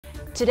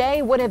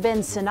Today would have been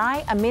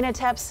Sanaa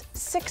Amenhotep's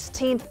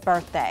 16th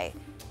birthday.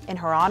 In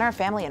her honor,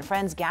 family and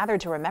friends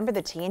gathered to remember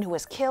the teen who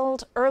was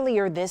killed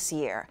earlier this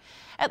year.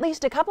 At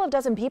least a couple of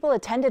dozen people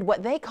attended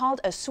what they called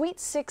a Sweet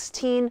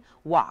 16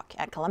 walk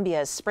at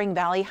Columbia's Spring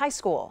Valley High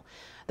School.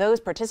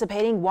 Those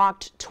participating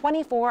walked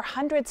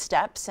 2,400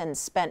 steps and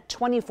spent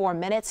 24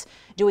 minutes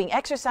doing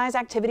exercise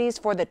activities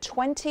for the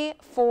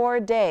 24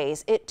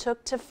 days it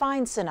took to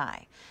find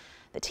Sanaa.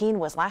 The teen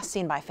was last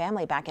seen by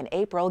family back in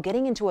April,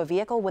 getting into a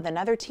vehicle with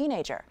another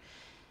teenager.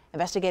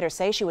 Investigators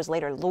say she was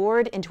later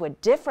lured into a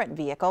different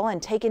vehicle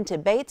and taken to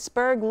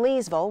Batesburg,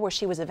 Leesville, where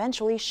she was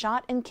eventually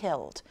shot and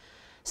killed.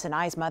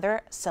 Sanaa's mother,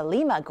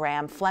 Salima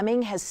Graham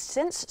Fleming, has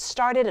since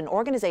started an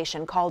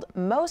organization called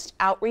Most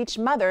Outreach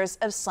Mothers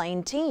of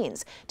Slain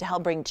Teens to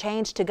help bring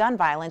change to gun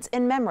violence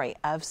in memory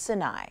of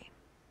Sanaa.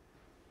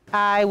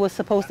 I was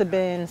supposed to have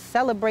been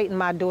celebrating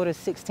my daughter's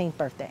 16th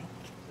birthday.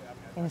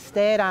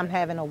 Instead, I'm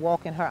having a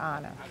walk in her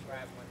honor.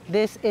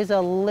 This is a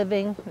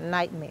living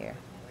nightmare.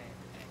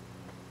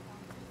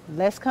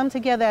 Let's come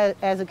together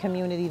as a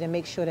community to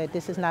make sure that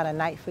this is not a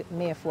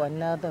nightmare for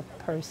another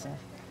person.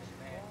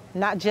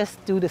 Not just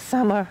through the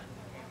summer,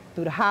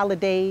 through the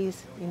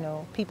holidays,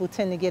 people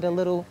tend to get a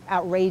little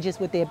outrageous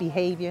with their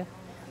behavior.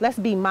 Let's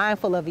be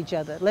mindful of each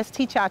other. Let's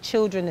teach our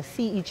children to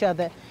see each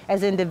other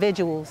as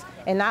individuals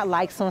and not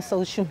likes on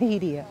social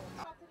media.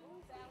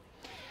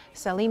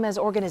 Salima's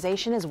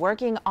organization is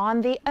working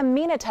on the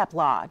Amenhotep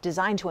law,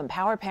 designed to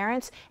empower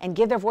parents and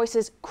give their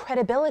voices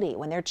credibility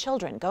when their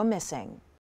children go missing.